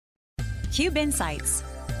CUBE Insights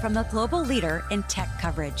from the global leader in tech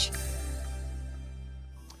coverage.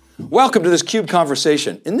 Welcome to this CUBE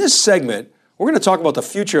conversation. In this segment, we're going to talk about the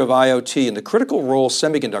future of IoT and the critical role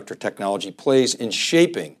semiconductor technology plays in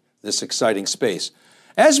shaping this exciting space.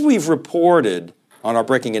 As we've reported on our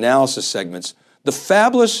breaking analysis segments, the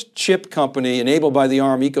fabless chip company enabled by the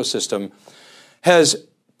ARM ecosystem has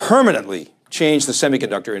permanently changed the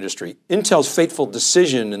semiconductor industry. Intel's fateful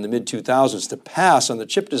decision in the mid-2000s to pass on the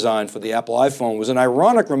chip design for the Apple iPhone was an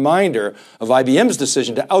ironic reminder of IBM's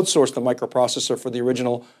decision to outsource the microprocessor for the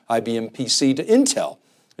original IBM PC to Intel.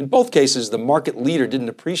 In both cases, the market leader didn't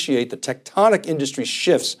appreciate the tectonic industry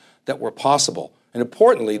shifts that were possible, and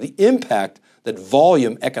importantly, the impact that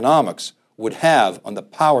volume economics would have on the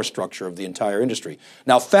power structure of the entire industry.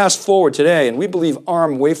 Now, fast forward today, and we believe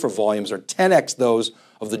ARM wafer volumes are 10x those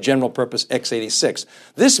of the general purpose x86.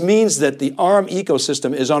 This means that the ARM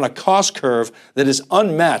ecosystem is on a cost curve that is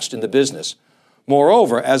unmatched in the business.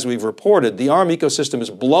 Moreover, as we've reported, the ARM ecosystem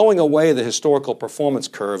is blowing away the historical performance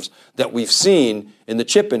curves that we've seen in the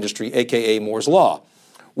chip industry, aka Moore's Law.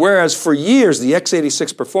 Whereas for years, the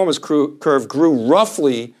x86 performance curve grew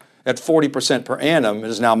roughly at 40% per annum and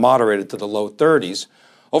is now moderated to the low 30s.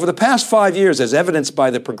 Over the past 5 years, as evidenced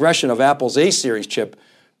by the progression of Apple's A-series chip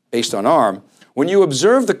based on ARM, when you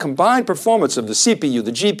observe the combined performance of the CPU,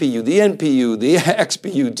 the GPU, the NPU, the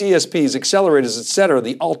XPU, DSPs, accelerators, etc.,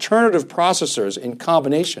 the alternative processors in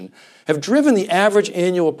combination have driven the average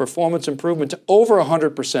annual performance improvement to over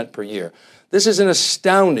 100% per year. This is an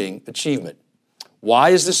astounding achievement.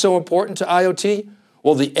 Why is this so important to IoT?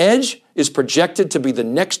 Well, the edge is projected to be the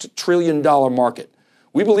next trillion-dollar market.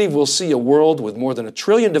 We believe we'll see a world with more than 1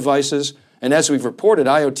 trillion devices, and as we've reported,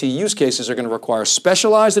 IoT use cases are going to require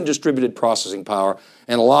specialized and distributed processing power,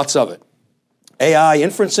 and lots of it. AI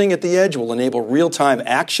inferencing at the edge will enable real-time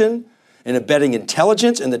action and embedding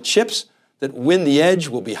intelligence, and the chips that win the edge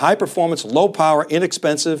will be high-performance, low-power,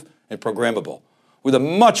 inexpensive, and programmable, with a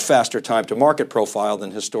much faster time-to-market profile than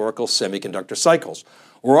historical semiconductor cycles.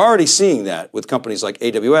 We're already seeing that with companies like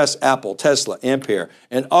AWS, Apple, Tesla, Ampere,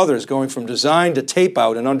 and others going from design to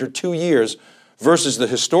tape-out in under 2 years versus the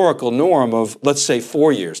historical norm of, let's say,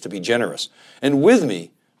 4 years, to be generous. And with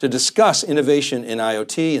me to discuss innovation in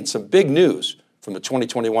IoT and some big news from the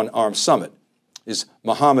 2021 ARM Summit is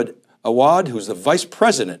Mohamed Awad, who's the Vice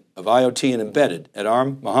President of IoT and Embedded at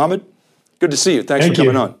ARM. Mohamed, good to see you. Thanks for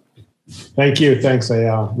coming on. Thank you. Thanks. I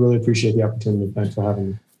really appreciate the opportunity. Thanks for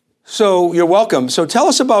having me. So you're welcome. So tell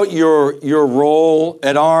us about your role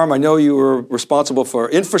at ARM. I know you were responsible for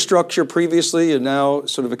infrastructure previously and now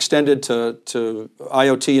sort of extended to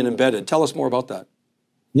IoT and embedded. Tell us more about that.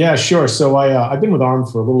 Yeah, sure. So I've been with ARM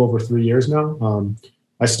for a little over 3 years now.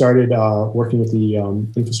 I started working with the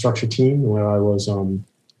infrastructure team where I was,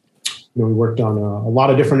 we worked on a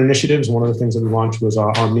lot of different initiatives. One of the things that we launched was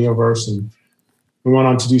ARM Neoverse, and we went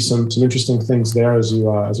on to do some interesting things there. As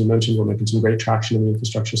you mentioned, we're making some great traction in the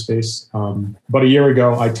infrastructure space. About a year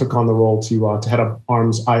ago, I took on the role to head up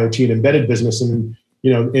ARM's IoT and embedded business. And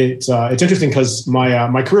it's interesting because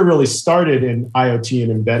my career really started in IoT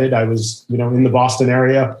and embedded. I was in the Boston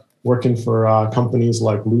area working for companies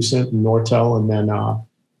like Lucent and Nortel, and then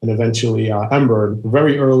and eventually Ember, a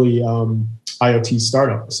very early IoT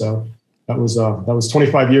startup. So that was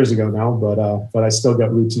 25 years ago now, but I still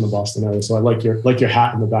got roots in the Boston area. So I like your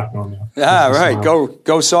hat in the background now. Ah, right.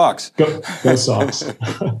 Go Sox. Go Sox.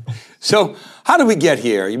 So how did we get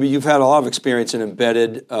here? You've had a lot of experience in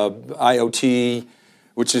embedded IoT,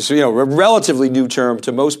 which is a relatively new term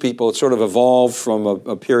to most people. It sort of evolved from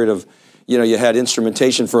a period of you had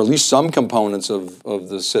instrumentation for at least some components of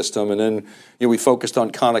the system, and then we focused on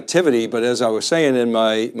connectivity. But as I was saying in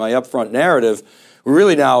my upfront narrative, we're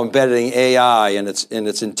really now embedding AI and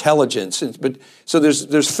its intelligence. But so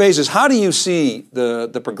there's phases. How do you see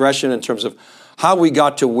the progression in terms of how we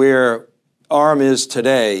got to where ARM is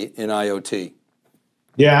today in IoT?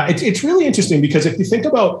 Yeah, it's really interesting because if you think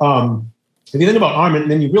about ARM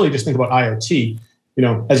and then you really just think about IoT,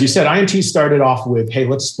 as you said, IoT started off with, hey,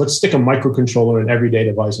 let's stick a microcontroller in everyday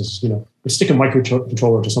devices. Let's stick a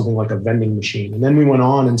microcontroller to something like a vending machine. And then we went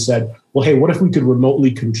on and said, well, hey, what if we could remotely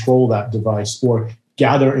control that device or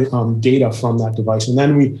gather data from that device? And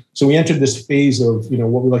then we entered this phase of,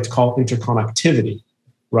 what we like to call interconnectivity,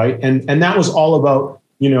 right? And that was all about,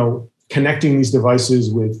 connecting these devices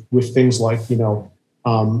with things like, low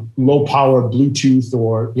power Bluetooth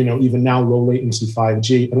or, even now low latency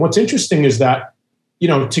 5G. And what's interesting is that,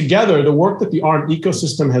 together, the work that the ARM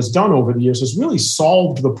ecosystem has done over the years has really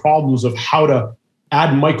solved the problems of how to add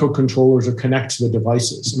microcontrollers or connect to the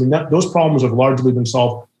devices. I mean, those problems have largely been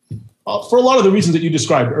solved for a lot of the reasons that you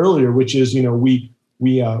described earlier, which is, we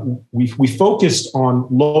we focused on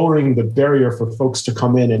lowering the barrier for folks to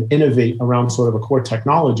come in and innovate around sort of a core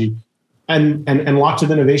technology. And lots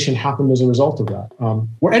of innovation happened as a result of that.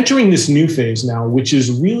 We're entering this new phase now, which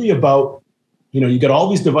is really about, you get all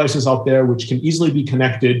these devices out there which can easily be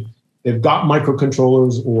connected. They've got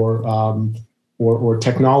microcontrollers or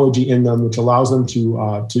technology in them, which allows them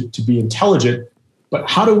to be intelligent. But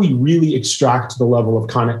how do we really extract the level of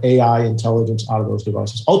kind of AI intelligence out of those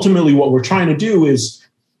devices? Ultimately, what we're trying to do is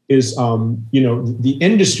the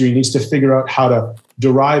industry needs to figure out how to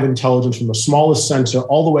derive intelligence from the smallest sensor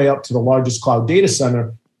all the way up to the largest cloud data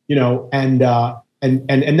center, and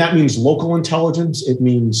that means local intelligence, it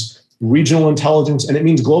means regional intelligence, and it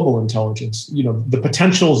means global intelligence. The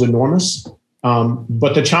potential is enormous,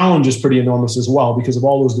 but the challenge is pretty enormous as well because of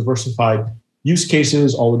all those diversified use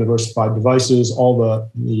cases, all the diversified devices, all the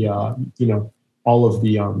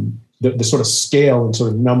sort of scale and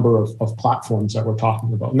sort of number of platforms that we're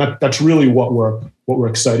talking about. And that's really what we're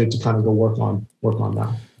excited to kind of go work on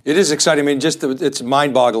now. It is exciting. I mean, it's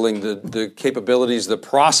mind-boggling, the capabilities, the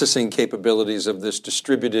processing capabilities of this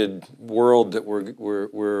distributed world that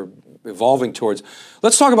we're evolving towards.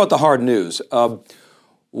 Let's talk about the hard news.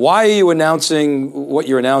 Why are you announcing what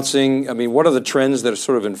you're announcing? I mean, what are the trends that are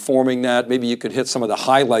sort of informing that? Maybe you could hit some of the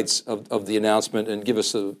highlights of the announcement and give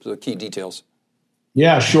us the key details.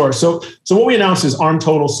 Yeah, sure. So what we announced is Arm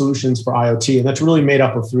Total Solutions for IoT, and that's really made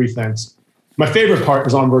up of three things. My favorite part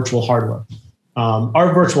is on virtual hardware.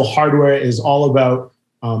 Our virtual hardware is all about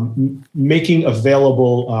making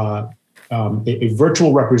available a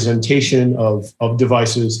virtual representation of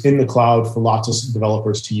devices in the cloud for lots of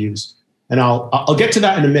developers to use. And I'll get to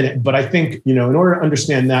that in a minute, but I think, in order to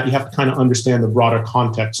understand that, you have to kind of understand the broader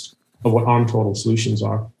context of what Arm Total Solutions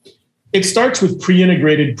are. It starts with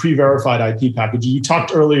pre-integrated, pre-verified IP packaging. You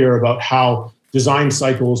talked earlier about how design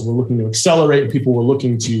cycles were looking to accelerate and people were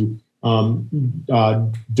looking to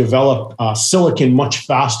develop silicon much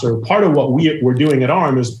faster. Part of what we're doing at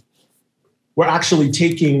Arm is we're actually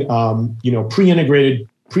taking pre-integrated,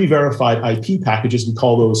 pre-verified IP packages. We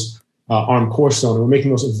call those Arm Core Stone, and we're making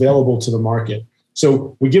those available to the market.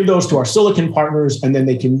 So we give those to our silicon partners, and then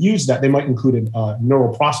they can use that. They might include a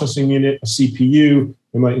neural processing unit, a CPU.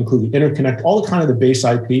 They might include the interconnect, all the kind of the base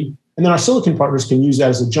IP. And then our silicon partners can use that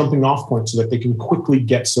as a jumping off point so that they can quickly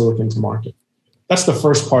get silicon to market. That's the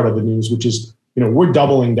first part of the news, which is, we're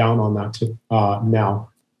doubling down on that now.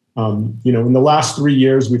 In the last 3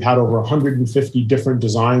 years, we've had over 150 different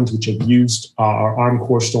designs which have used our Arm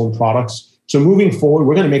Core Stone products. So moving forward,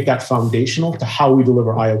 we're going to make that foundational to how we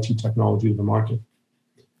deliver IoT technology to the market.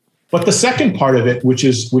 But the second part of it, which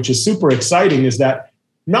is super exciting, is that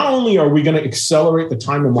not only are we going to accelerate the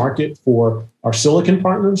time to market for our silicon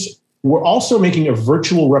partners, we're also making a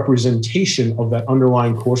virtual representation of that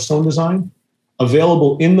underlying Core Stone design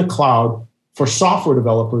available in the cloud for software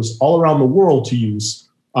developers all around the world to use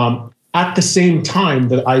at the same time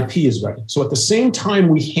that IP is ready. So at the same time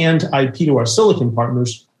we hand IP to our silicon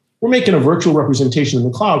partners, we're making a virtual representation in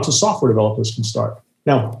the cloud so software developers can start.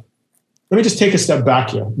 Now, let me just take a step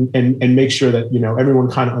back here and make sure that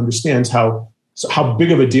everyone kind of understands how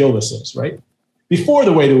big of a deal this is, right? Before,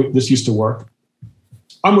 the way this used to work,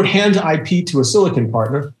 Arm would hand IP to a silicon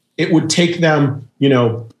partner. It would take them,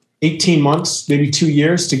 18 months, maybe 2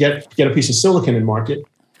 years to get a piece of silicon in market.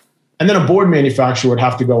 And then a board manufacturer would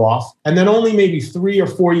have to go off. And then only maybe 3 or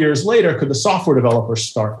 4 years later could the software developer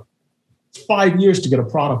start. 5 years to get a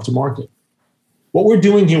product to market. What we're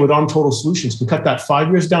doing here with Arm Total Solutions can cut that 5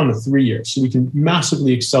 years down to 3 years, so we can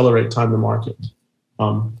massively accelerate time to market.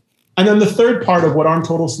 And then the third part of what Arm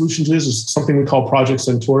Total Solutions is something we call Project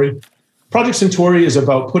Centauri. Project Centauri is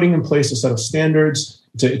about putting in place a set of standards.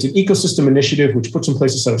 It's an ecosystem initiative which puts in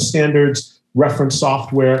place a set of standards, reference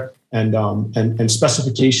software, and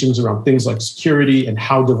specifications around things like security and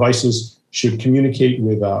how devices should communicate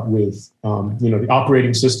with the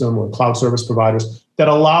operating system or cloud service providers that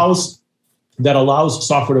allows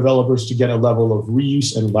software developers to get a level of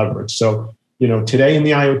reuse and leverage. So, today in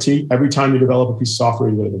the IoT, every time you develop a piece of software,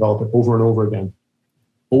 you're going to develop it over and over again.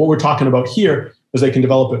 But what we're talking about here is they can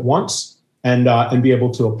develop it once and be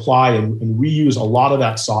able to apply and reuse a lot of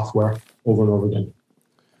that software over and over again.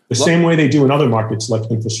 The same way they do in other markets like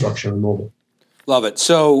infrastructure and mobile. Love it.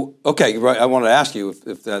 So, okay, right. I wanted to ask you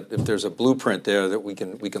if there's a blueprint there that we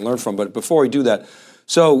can learn from. But before we do that,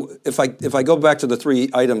 so if I go back to the three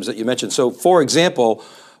items that you mentioned. So, for example,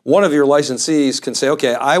 one of your licensees can say,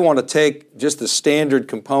 okay, I want to take just the standard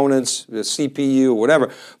components, the CPU or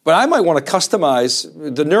whatever, but I might want to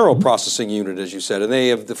customize the neural processing unit, as you said, and they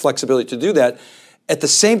have the flexibility to do that. At the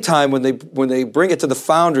same time, when they bring it to the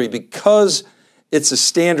foundry, because it's a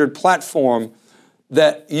standard platform,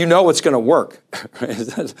 that you know it's going to work.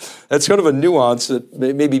 That's sort of a nuance that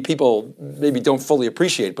maybe people don't fully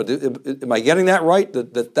appreciate. But am I getting that right?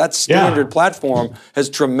 That standard platform has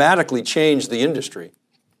dramatically changed the industry.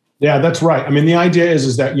 Yeah, that's right. I mean, the idea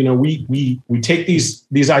is that, we take these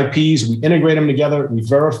IPs, we integrate them together, we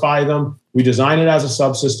verify them, we design it as a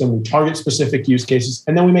subsystem, we target specific use cases,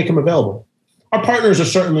 and then we make them available. Our partners are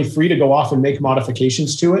certainly free to go off and make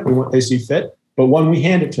modifications to it and what they see fit. But when we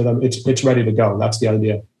hand it to them, it's ready to go. That's the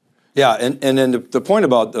idea. Yeah, and then the point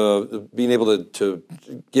about being able to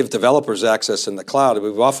give developers access in the cloud,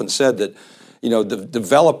 we've often said that, the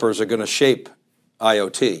developers are going to shape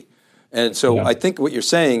IoT. And so I think what you're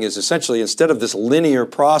saying is essentially instead of this linear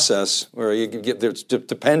process where you can get it's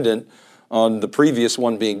dependent on the previous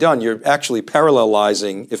one being done, you're actually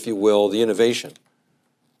parallelizing, if you will, the innovation.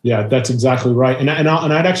 Yeah, that's exactly right. And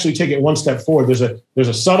I'd actually take it one step forward. There's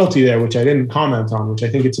a subtlety there, which I didn't comment on, which I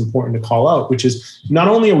think it's important to call out, which is not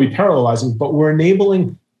only are we parallelizing, but we're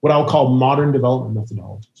enabling what I'll call modern development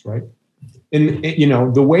methodologies, right? And,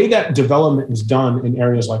 the way that development is done in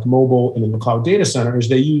areas like mobile and in the cloud data center is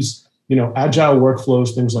they use, agile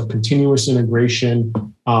workflows, things like continuous integration,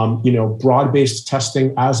 broad-based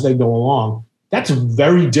testing as they go along. That's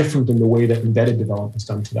very different than the way that embedded development is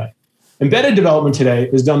done today. Embedded development today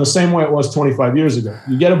is done the same way it was 25 years ago.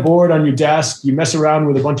 You get a board on your desk, you mess around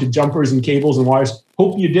with a bunch of jumpers and cables and wires,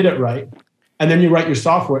 hope you did it right, and then you write your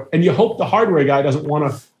software, and you hope the hardware guy doesn't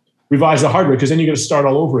want to revise the hardware because then you're going to start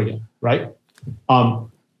all over again, right? The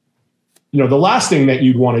last thing that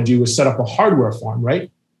you'd want to do is set up a hardware farm,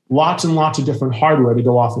 right? Lots and lots of different hardware to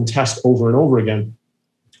go off and test over and over again.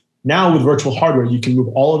 Now with virtual hardware, you can move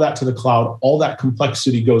all of that to the cloud, all that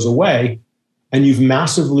complexity goes away, and you've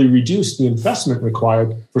massively reduced the investment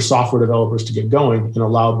required for software developers to get going and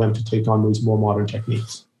allow them to take on these more modern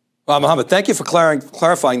techniques. Well, Mohamed, thank you for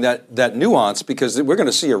clarifying that nuance, because we're going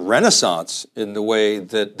to see a renaissance in the way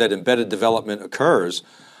that embedded development occurs.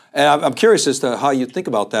 And I'm curious as to how you think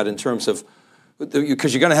about that in terms of,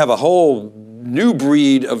 because you're going to have a whole new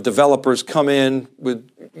breed of developers come in with,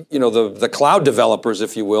 the cloud developers,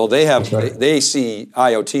 if you will. They see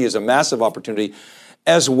IoT as a massive opportunity.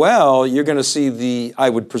 As well, you're going to see I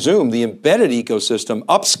would presume, the embedded ecosystem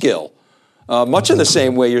upskill, much in the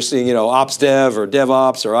same way you're seeing, ops dev or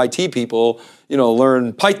DevOps or IT people,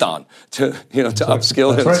 learn Python to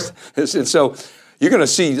upskill. That's right. And so you're going to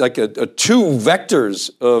see like a two vectors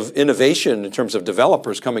of innovation in terms of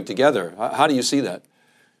developers coming together. How do you see that?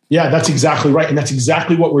 Yeah, that's exactly right. And that's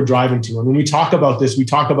exactly what we're driving to. And when we talk about this, we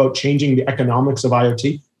talk about changing the economics of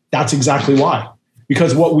IoT. That's exactly why.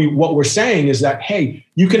 Because what we're saying is that, hey,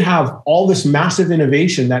 you can have all this massive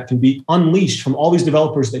innovation that can be unleashed from all these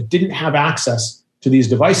developers that didn't have access to these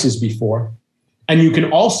devices before. And you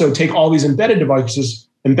can also take all these embedded developers,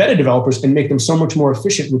 and make them so much more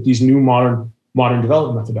efficient with these new modern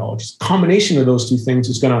development methodologies. Combination of those two things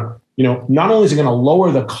is going to, not only is it going to lower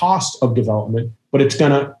the cost of development, but it's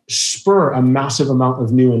going to spur a massive amount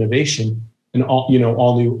of new innovation and all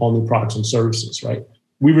new products and services, right?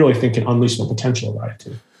 We really think can unleash the potential of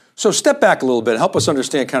IoT. So step back a little bit. Help us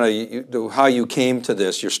understand kind of how you came to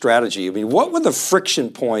this, your strategy. I mean, what were the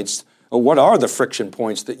friction points, or what are the friction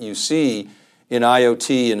points that you see in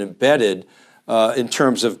IoT and embedded in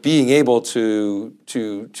terms of being able to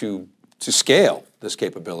scale this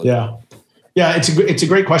capability? Yeah, it's a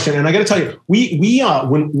great question, and I got to tell you,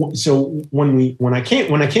 when I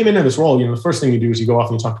came into this role, the first thing you do is you go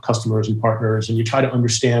off and you talk to customers and partners, and you try to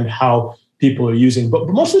understand how people are using. But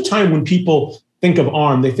most of the time when people think of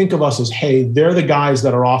ARM, they think of us as, hey, they're the guys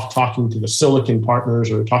that are off talking to the silicon partners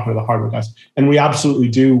or talking to the hardware guys. And we absolutely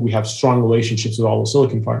do. We have strong relationships with all the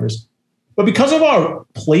silicon partners. But because of our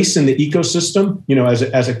place in the ecosystem,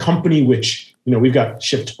 as a company which, we've got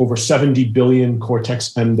shipped over 70 billion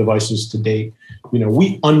Cortex-M devices to date,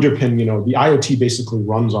 we underpin, the IoT basically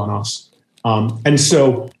runs on us. And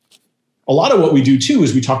so a lot of what we do too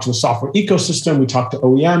is we talk to the software ecosystem, we talk to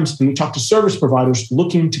OEMs, and we talk to service providers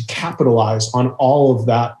looking to capitalize on all of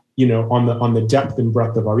that, on the depth and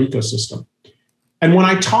breadth of our ecosystem. And when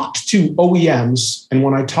I talked to OEMs and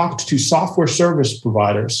when I talked to software service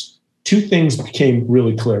providers, two things became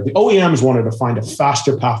really clear. The OEMs wanted to find a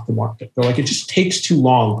faster path to market. They're like, it just takes too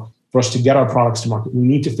long for us to get our products to market. We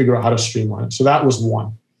need to figure out how to streamline it. So that was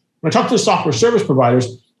one. When I talked to the software service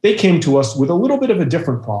providers, they came to us with a little bit of a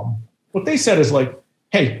different problem. What they said is like,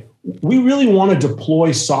 hey, we really want to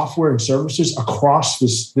deploy software and services across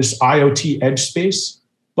this IoT edge space,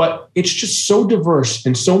 but it's just so diverse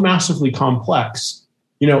and so massively complex.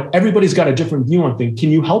 Everybody's got a different view on things. Can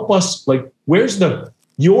you help us? Like,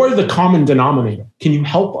 you're the common denominator. Can you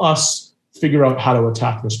help us figure out how to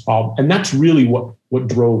attack this problem. And that's really what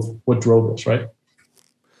drove this, right?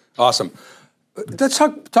 Awesome. Let's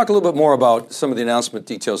talk a little bit more about some of the announcement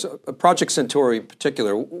details. Project Centauri in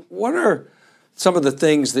particular, what are some of the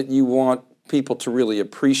things that you want people to really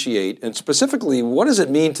appreciate? And specifically, what does it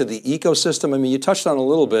mean to the ecosystem? I mean, you touched on it a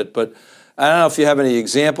little bit, but I don't know if you have any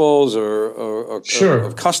examples or Sure.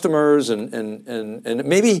 of customers and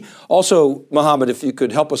maybe also, Mohamed, if you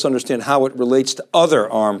could help us understand how it relates to other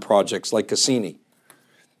ARM projects like Cassini.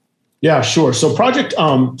 Yeah, sure. So project,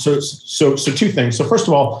 so two things. So first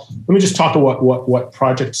of all, let me just talk about what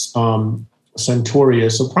Project Centauri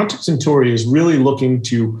is. So Project Centauri is really looking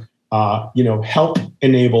to, help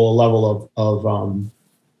enable a level of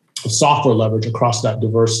software leverage across that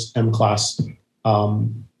diverse M-class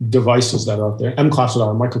devices that are out there, M-class that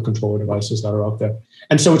are microcontroller devices that are out there.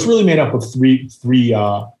 And so it's really made up of three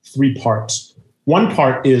parts. One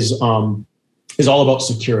part is all about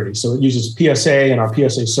security. So it uses PSA and our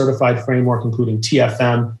PSA certified framework, including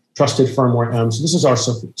TFM, Trusted Firmware M. So this is our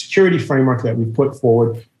security framework that we put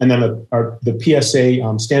forward, and then the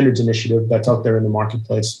PSA standards initiative that's out there in the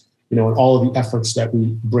marketplace, and all of the efforts that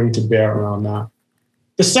we bring to bear around that.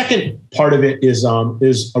 The second part of it is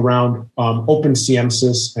around Open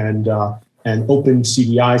CMSIS and Open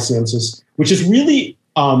CDI CMSIS, which is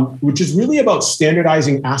really about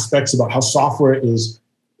standardizing aspects about how software is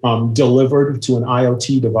delivered to an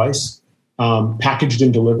IoT device, packaged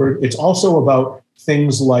and delivered. It's also about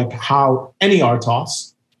things like how any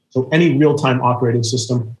RTOS, so any real-time operating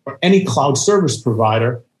system or any cloud service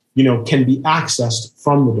provider, can be accessed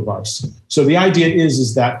from the device. So the idea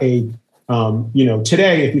is that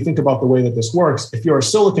today, if you think about the way that this works, if you're a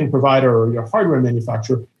silicon provider or you're a hardware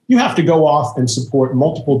manufacturer, you have to go off and support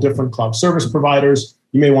multiple different cloud service providers.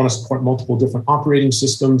 You may want to support multiple different operating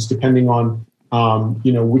systems, depending on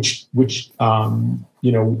which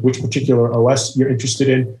particular OS you're interested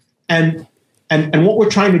in, and what we're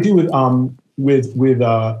trying to do with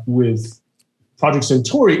Project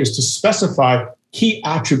Centauri is to specify key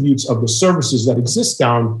attributes of the services that exist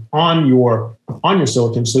down on your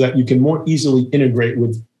silicon, so that you can more easily integrate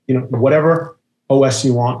with whatever OS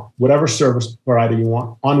you want, whatever service provider you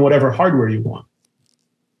want, on whatever hardware you want.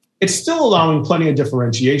 It's still allowing plenty of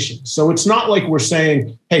differentiation. So it's not like we're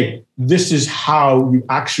saying, hey, this is how you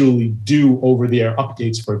actually do over-the-air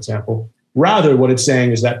updates, for example. Rather, what it's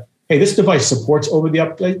saying is that, hey, this device supports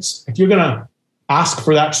over-the-air updates. If you're going to ask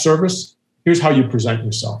for that service, here's how you present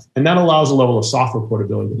yourself. And that allows a level of software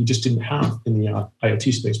portability that you just didn't have in the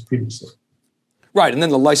IoT space previously. Right, and then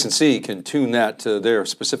the licensee can tune that to their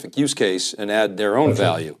specific use case and add their own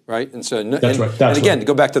value, right? And so, to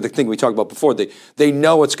go back to the thing we talked about before, they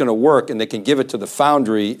know it's going to work, and they can give it to the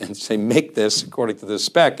foundry and say, make this according to this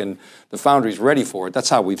spec, and the foundry's ready for it. That's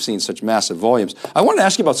how we've seen such massive volumes. I want to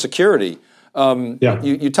ask you about security.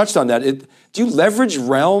 You touched on that. Do you leverage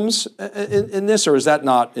Realms in this, or is that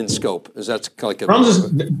not in scope? Is that like a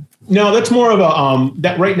Realms? No, that's more of a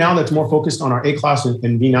that right now. That's more focused on our A-class and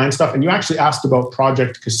V9 stuff. And you actually asked about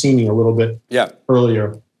Project Cassini a little bit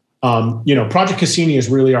earlier. Project Cassini is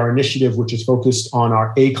really our initiative, which is focused on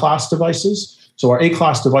our A-class devices. So our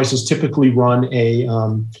A-class devices typically run a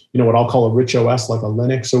what I'll call a rich OS, like a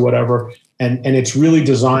Linux or whatever, and it's really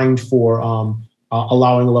designed for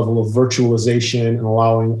allowing a level of virtualization and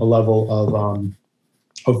allowing a level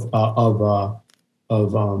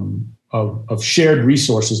of shared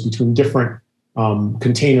resources between different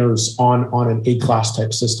containers on an A-class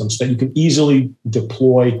type system, so that you can easily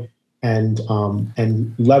deploy and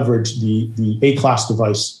leverage the A-class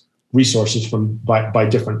device resources by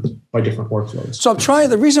different workloads. So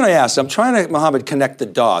the reason I asked, I'm trying to, Mohamed, connect the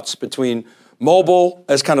dots between mobile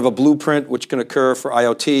as kind of a blueprint, which can occur for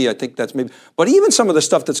IoT. I think that's maybe, but even some of the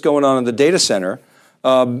stuff that's going on in the data center,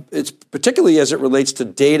 it's particularly as it relates to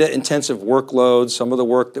data-intensive workloads. Some of the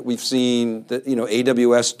work that we've seen that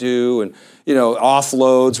AWS do, and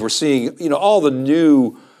offloads. We're seeing all the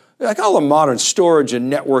new, like all the modern storage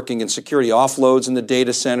and networking and security offloads in the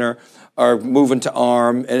data center are moving to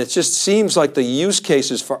ARM, and it just seems like the use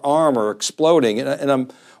cases for ARM are exploding. And I'm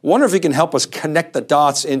wondering if you can help us connect the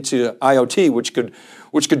dots into IoT, which could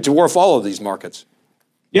dwarf all of these markets.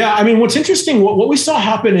 Yeah, I mean, what's interesting, what we saw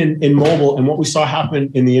happen in mobile and what we saw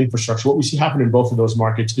happen in the infrastructure, what we see happen in both of those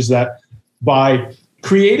markets is that by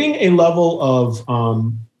creating a level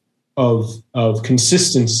of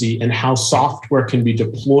consistency in how software can be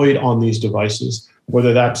deployed on these devices,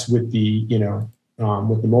 whether that's with the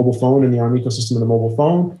mobile phone and the ARM ecosystem of the mobile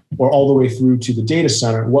phone, or all the way through to the data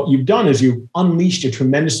center, what you've done is you've unleashed a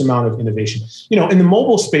tremendous amount of innovation. In the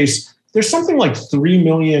mobile space, there's something like 3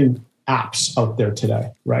 million apps out there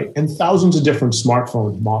today, right? And thousands of different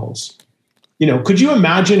smartphone models. could you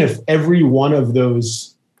imagine if every one of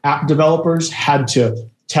those app developers had to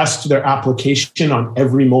test their application on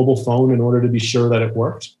every mobile phone in order to be sure that it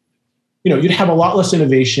worked? You'd have a lot less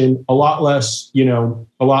innovation, a lot less scale,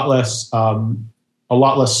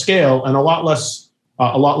 and a lot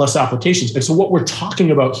less applications. And so what we're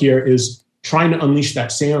talking about here is trying to unleash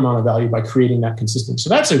that same amount of value by creating that consistency. So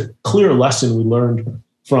that's a clear lesson we learned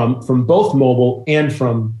from both mobile and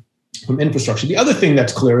from infrastructure. The other thing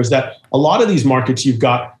that's clear is that a lot of these markets, you've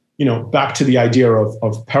got, back to the idea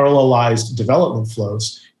of parallelized development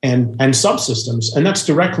flows and subsystems, and that's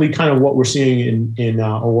directly kind of what we're seeing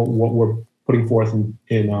or what we're putting forth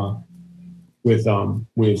with Arm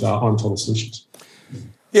Total Solutions.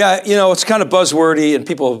 Yeah, it's kind of buzzwordy, and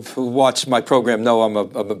people who watch my program know I'm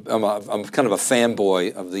kind of a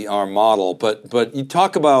fanboy of the ARM model. But you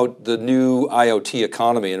talk about the new IoT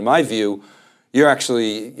economy, and in my view, you're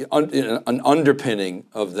actually an underpinning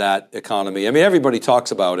of that economy. I mean, everybody talks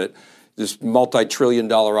about it, this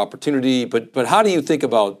multi-trillion-dollar opportunity. But how do you think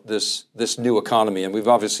about this new economy? And we've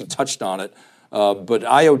obviously touched on it, but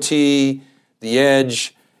IoT, the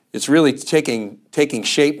edge, it's really taking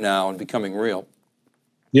shape now and becoming real.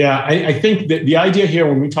 Yeah, I think that the idea here,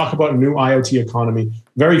 when we talk about a new IoT economy,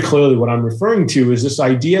 very clearly what I'm referring to is this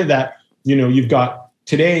idea that, you've got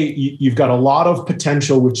a lot of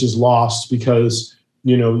potential which is lost because,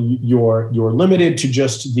 you're limited to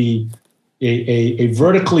just a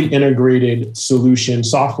vertically integrated solution.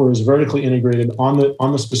 Software is vertically integrated on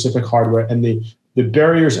the specific hardware, and the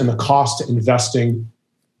barriers and the cost to investing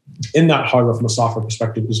in that hardware from a software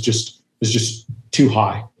perspective is just too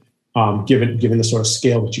high. Given the sort of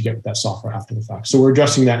scale that you get with that software after the fact. So we're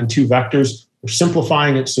addressing that in two vectors. We're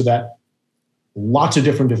simplifying it so that lots of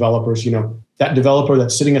different developers, that developer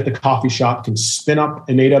that's sitting at the coffee shop can spin up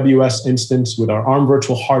an AWS instance with our ARM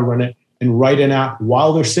virtual hardware in it and write an app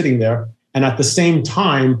while they're sitting there. And at the same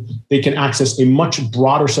time, they can access a much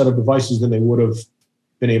broader set of devices than they would have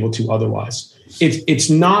been able to otherwise. It's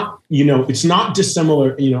not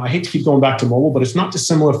dissimilar. I hate to keep going back to mobile, but it's not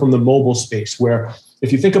dissimilar from the mobile space, where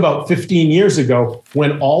if you think about 15 years ago,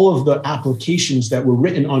 when all of the applications that were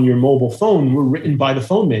written on your mobile phone were written by the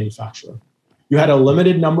phone manufacturer. You had a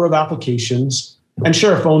limited number of applications, and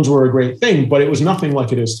sure, phones were a great thing, but it was nothing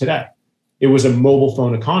like it is today. It was a mobile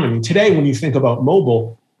phone economy. Today, when you think about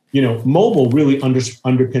mobile, mobile really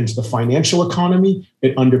underpins the financial economy.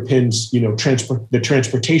 It underpins, the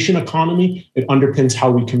transportation economy. It underpins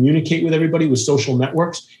how we communicate with everybody with social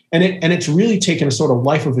networks. And it's really taken a sort of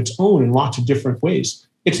life of its own in lots of different ways.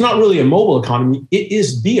 It's not really a mobile economy. It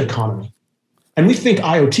is the economy. And we think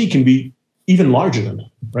IoT can be even larger than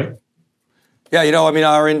that, right? Yeah,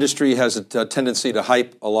 our industry has a tendency to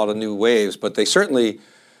hype a lot of new waves, but they certainly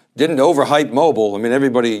didn't overhype mobile. I mean,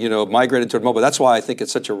 everybody, migrated toward mobile. That's why I think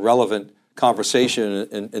it's such a relevant conversation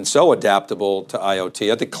and so adaptable to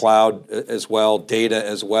IoT. I think cloud as well, data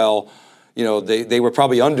as well. They were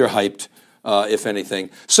probably underhyped, if anything.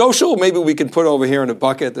 Social, maybe we can put over here in a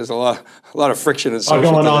bucket. There's a lot of friction in social.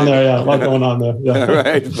 A lot going on there. Yeah.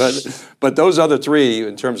 Right. But those other three,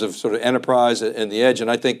 in terms of sort of enterprise and the edge, and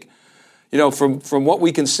I think, from what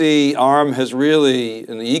we can see, ARM has really,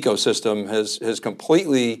 in the ecosystem, has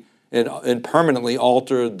completely and permanently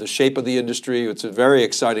altered the shape of the industry. It's a very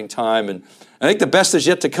exciting time, and I think the best is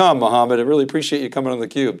yet to come, Mohamed. I really appreciate you coming on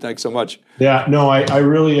theCUBE. Thanks so much. Yeah, no, I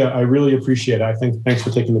really appreciate it. Thanks for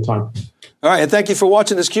taking the time. All right, and thank you for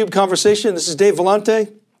watching this CUBE conversation. This is Dave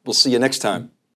Vellante. We'll see you next time.